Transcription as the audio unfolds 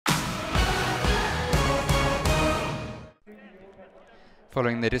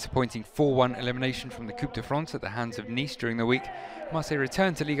Following their disappointing 4-1 elimination from the Coupe de France at the hands of Nice during the week, Marseille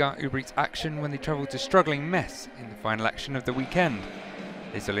returned to Ligue 1 Uber Eats action when they travelled to struggling Metz in the final action of the weekend.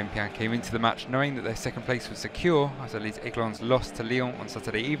 Les Olympiens came into the match knowing that their second place was secure after Les Aiglons lost to Lyon on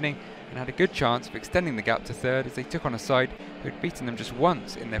Saturday evening and had a good chance of extending the gap to third as they took on a side who had beaten them just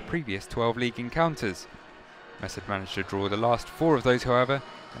once in their previous 12 league encounters. Metz had managed to draw the last 4 of those, however,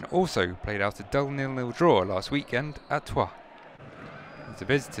 and also played out a dull 0-0 draw last weekend at Troyes. It's the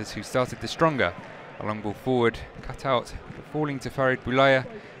visitors who started the stronger. A long ball forward, cut out, falling to Farid BOULAYA.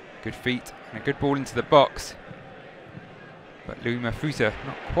 Good feet and a good ball into the box. But Louis MAFOUTA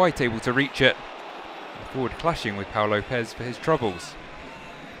not quite able to reach it. The forward clashing with Paul Lopez for his troubles.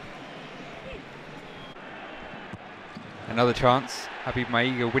 Another chance. Habib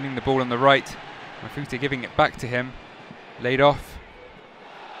MAIGA winning the ball on the right. MAFOUTA giving it back to him. Laid off.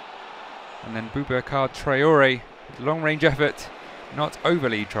 And then Boubacar TRAORE with a long range effort. Not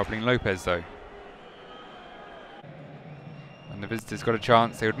overly troubling Lopez though. When the visitors got a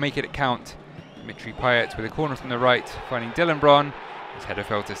chance, they would make it count. Dimitri with a corner from the right, finding BRONN. His header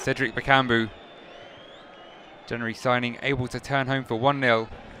fell to Cédric BAKAMBU. January signing able to turn home for 1-0,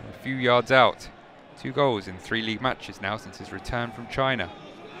 a few yards out. 2 goals in 3 league matches now since his return from China.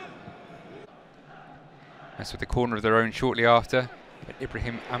 Metz with the corner of their own shortly after, but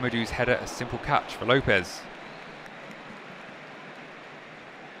Ibrahim Amadou's header a simple catch for Lopez.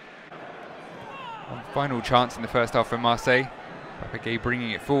 One final chance in the first half for Marseille. Gay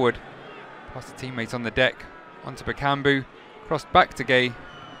bringing it forward, past the teammates on the deck, onto BAKAMBU, crossed back to Gay,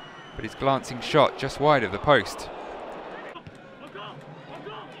 but his glancing shot just wide of the post.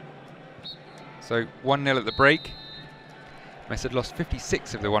 So 1-0 at the break. Metz had lost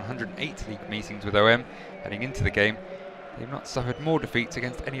 56 of the 108 league meetings with OM heading into the game. They've not suffered more defeats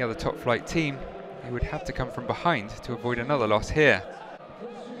against any other top flight team. They would have to come from behind to avoid another loss here.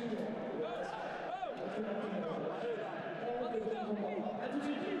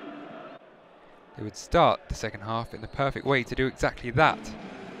 They would start the second half in the perfect way to do exactly that.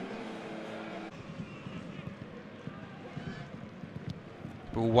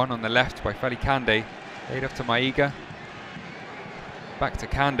 Ball won on the left by Fali CANDÉ, laid off to MAIGA. Back to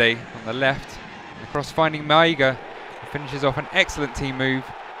CANDÉ on the left, and across finding MAIGA, who finishes off an excellent team move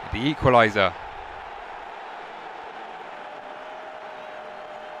with the equaliser.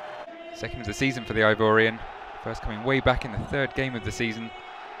 Second of the season for the Ivorian, first coming way back in the 3rd game of the season.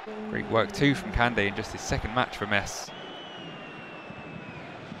 Great work too from CANDÉ in just his 2nd match for Metz.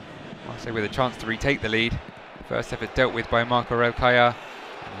 Marseille with a chance to retake the lead. First effort dealt with by Marc-Aurèle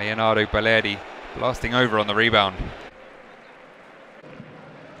and Leonardo Balerdi blasting over on the rebound.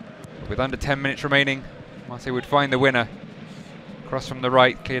 With under 10 minutes remaining, Marseille would find the winner. Cross from the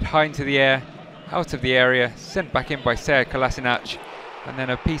right, cleared high into the air, out of the area, sent back in by Sead Kolasinac, and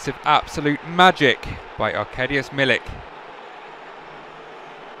then a piece of absolute magic by Arkadiusz MILIK.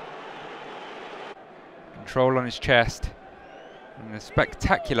 Control on his chest, and a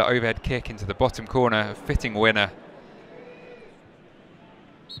spectacular overhead kick into the bottom corner, a fitting winner.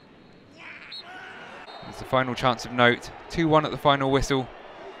 It's the final chance of note, 2-1 at the final whistle.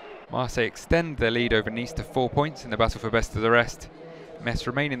 Marseille extend their lead over Nice to 4 points in the battle for best of the rest. Metz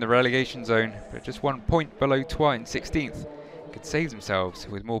remain in the relegation zone, but just 1 point below Troyes in 16th. Could save themselves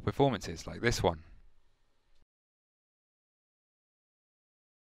with more performances like this one.